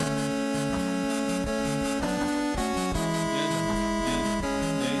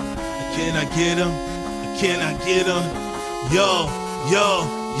Can I get him? Can I get him? Yo, yo,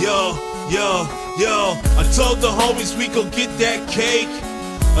 yo, yo, yo. I told the homies we gon' get that cake.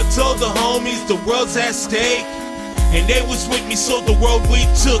 I told the homies the world's at stake. And they was with me, so the world we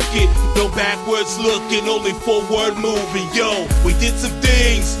took it. No backwards looking, only forward moving. Yo, we did some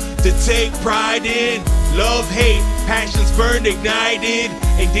things to take pride in. Love, hate, passions burn, ignited.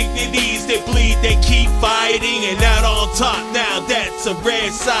 Indignities that bleed, they keep fighting. And out on top, now that's a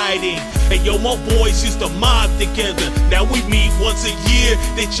rare sighting. And yo, my boys used to mob together. Now we meet once a year,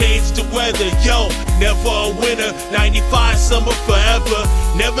 they change the weather. Yo, never a winner, 95 summer forever.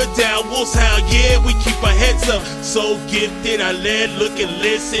 Never down, wolves howl, yeah, we keep our heads up. So gifted, I led, look and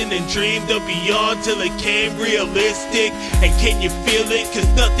listen, and dreamed of beyond till it came realistic. And can you feel it? Cause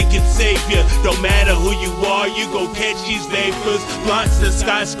nothing can save you. Don't matter who you are, you gon' catch these vapors. Blocks the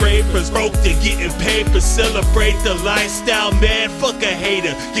skyscrapers, broke to getting paper. Celebrate the lifestyle, man, fuck a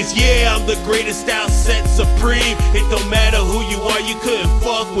hater. Cause yeah, I'm the greatest out set supreme. It don't matter who you are, you couldn't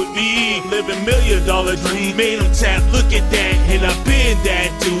fuck with me. Living $1 million dream, made them tap, look at that. And I've been that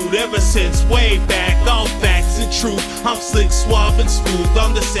dude ever since way back. All facts and truth, I'm slick, suave and smooth.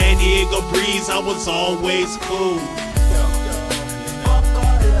 I'm the San Diego breeze, I was always cool.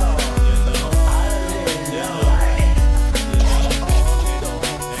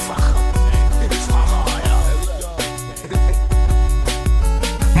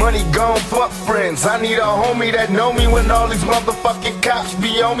 Money gone, fuck friends. I need a homie that know me when all these motherfucking cops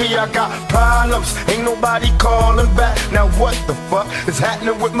be on me. I got problems, ain't nobody calling back. Now what the fuck is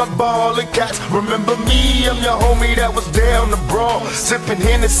happening with my ballin' cats? Remember me, I'm your homie that was down the brawl, sipping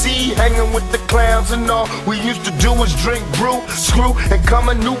Hennessy, hanging with the clowns and all. We used to do was drink, brew, screw, and come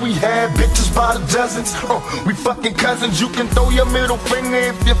and knew we had bitches by the dozens. We fucking cousins, you can throw your middle finger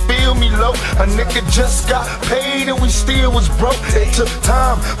if you feel me low. A nigga just got paid and we still was broke. It took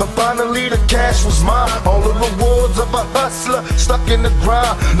time, but finally the cash was mine. All the rewards of a hustler stuck in the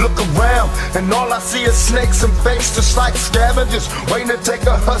grind. Look around and all I see is snakes and fakes, just like scavengers waiting to take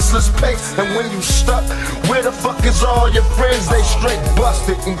a hustler's pace. And when you stuck, where the fuck is all your friends? They straight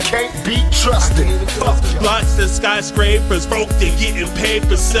busted and can't be trusted. Fuck blocks the skyscrapers, broke to getting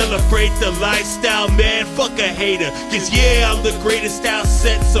paper. Celebrate the lifestyle, man, fuck a hater. Cause yeah, I'm the greatest out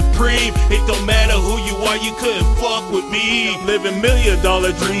set supreme. It don't matter who you are, you couldn't fuck with me. Living $1 million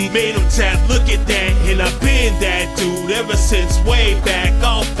dream, made them tap, look at that. And I've been that dude ever since way back.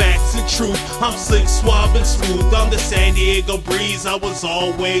 All facts and truth, I'm slick, suave and smooth. I'm the San Diego breeze, I was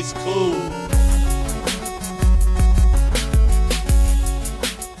always cool.